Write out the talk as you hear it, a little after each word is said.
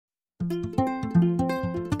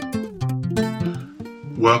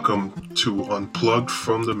Welcome to Unplugged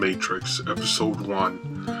from the Matrix, Episode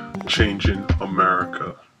 1, Changing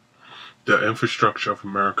America. The infrastructure of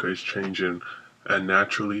America is changing, and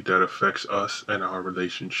naturally that affects us and our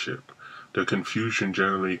relationship. The confusion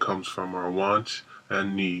generally comes from our wants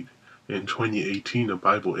and need. In 2018, the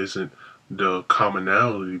Bible isn't the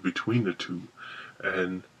commonality between the two,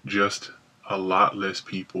 and just a lot less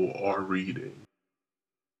people are reading.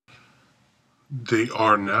 They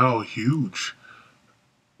are now huge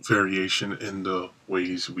variation in the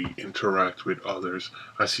ways we interact with others.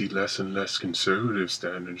 I see less and less conservative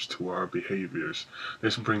standards to our behaviors.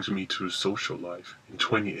 This brings me to social life. In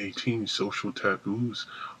 2018, social taboos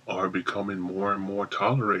are becoming more and more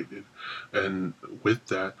tolerated, and with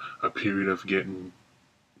that, a period of getting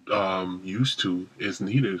used to is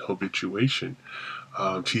needed. Habituation.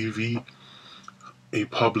 TV, a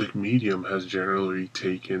public medium, has generally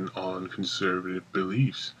taken on conservative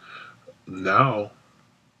beliefs. Now,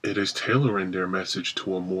 it is tailoring their message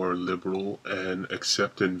to a more liberal and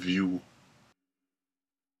accepting view.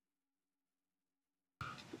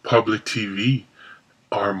 Public TV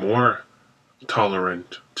are more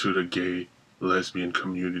tolerant to the gay, lesbian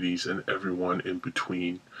communities and everyone in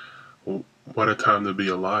between. What a time to be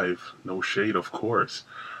alive. No shade, of course.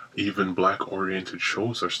 Even black oriented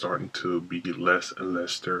shows are starting to be less and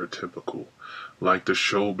less stereotypical. Like the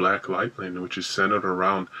show Black Lightning, which is centered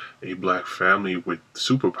around a black family with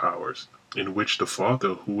superpowers, in which the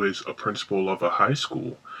father, who is a principal of a high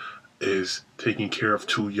school, is taking care of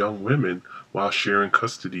two young women while sharing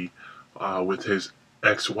custody with his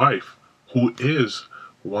ex wife, who is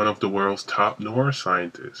one of the world's top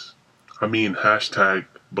neuroscientists. I mean, hashtag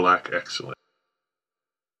black excellence.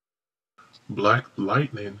 Black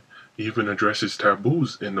Lightning even addresses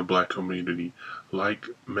taboos in the black community, like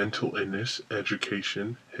mental illness,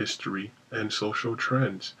 education, history, and social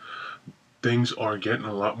trends. Things are getting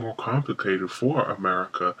a lot more complicated for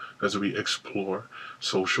America as we explore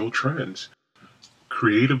social trends.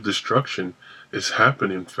 Creative destruction is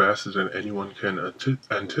happening faster than anyone can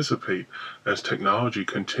anticipate as technology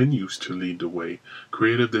continues to lead the way.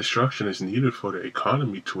 Creative destruction is needed for the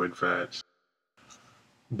economy to advance.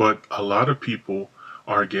 But a lot of people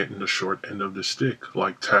are getting the short end of the stick,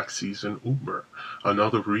 like taxis and Uber.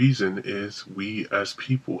 Another reason is we as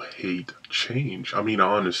people hate change. I mean,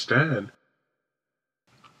 I understand,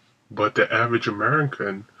 but the average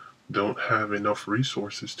American don't have enough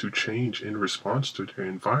resources to change in response to their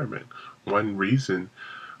environment. One reason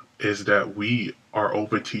is that we are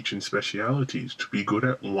over teaching specialities to be good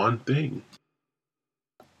at one thing.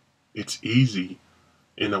 It's easy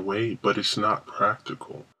in a way, but it's not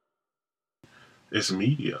practical. It's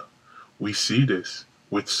media. We see this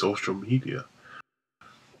with social media,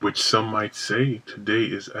 which some might say today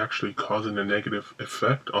is actually causing a negative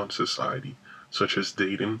effect on society, such as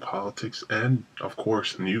dating, politics, and, of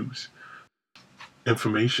course, news.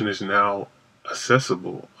 Information is now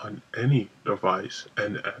accessible on any device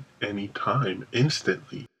and at any time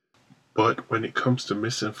instantly. But when it comes to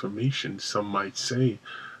misinformation, some might say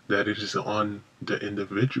that it is on the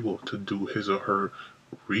individual to do his or her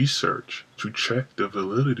research to check the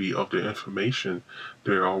validity of the information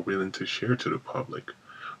they are willing to share to the public.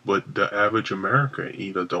 But the average American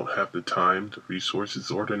either don't have the time, the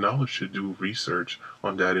resources, or the knowledge to do research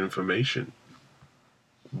on that information.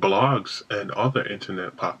 Blogs and other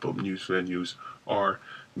internet pop-up news venues are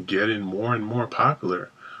getting more and more popular,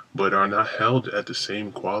 but are not held at the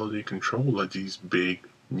same quality control as these big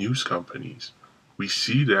news companies. We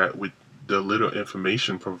see that with the little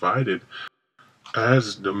information provided,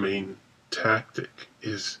 as the main tactic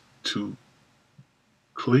is to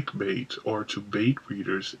clickbait or to bait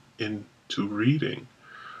readers into reading.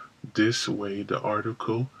 This way, the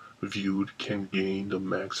article viewed can gain the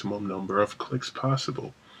maximum number of clicks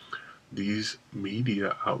possible. These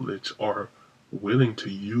media outlets are willing to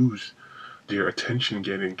use their attention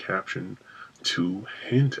getting caption to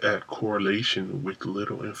hint at correlation with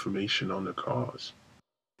little information on the cause.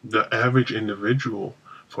 The average individual,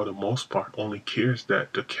 for the most part, only cares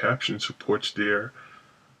that the caption supports their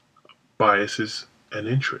biases and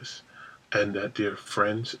interests, and that their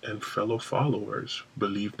friends and fellow followers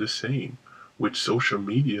believe the same. With social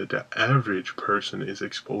media, the average person is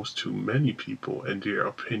exposed to many people and their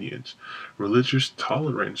opinions. Religious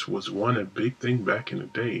tolerance was one a big thing back in the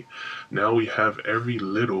day. Now we have every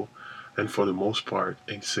little and for the most part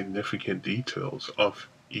insignificant details of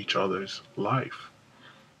each other's life.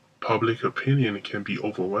 Public opinion can be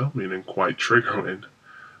overwhelming and quite triggering.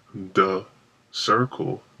 The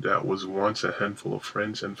circle that was once a handful of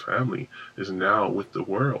friends and family is now with the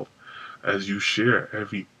world as you share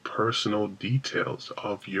every personal details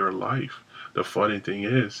of your life. The funny thing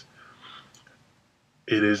is,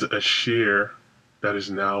 it is a share that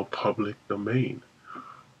is now public domain,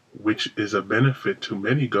 which is a benefit to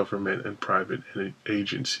many government and private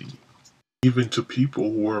agencies, even to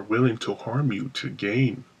people who are willing to harm you to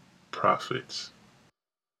gain profits.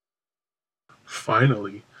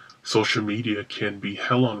 Finally, social media can be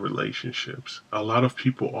hell on relationships. A lot of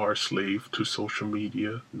people are slave to social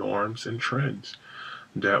media norms and trends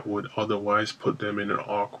that would otherwise put them in an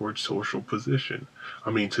awkward social position.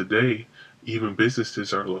 I mean, today, even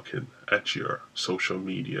businesses are looking at your social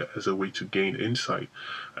media as a way to gain insight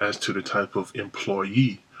as to the type of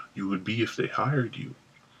employee you would be if they hired you.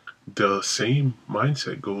 The same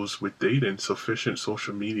mindset goes with dating. Sufficient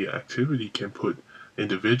social media activity can put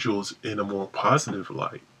individuals in a more positive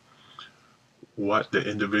light. What the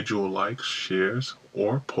individual likes, shares,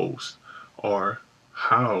 or posts are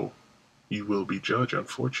how you will be judged,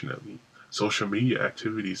 unfortunately. Social media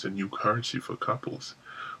activity is a new currency for couples,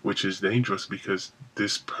 which is dangerous because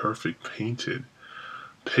this perfect painted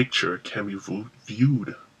picture can be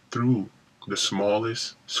viewed through the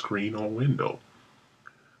smallest screen or window.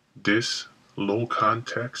 This low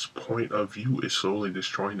context point of view is slowly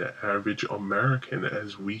destroying the average American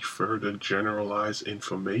as we further generalize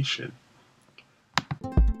information.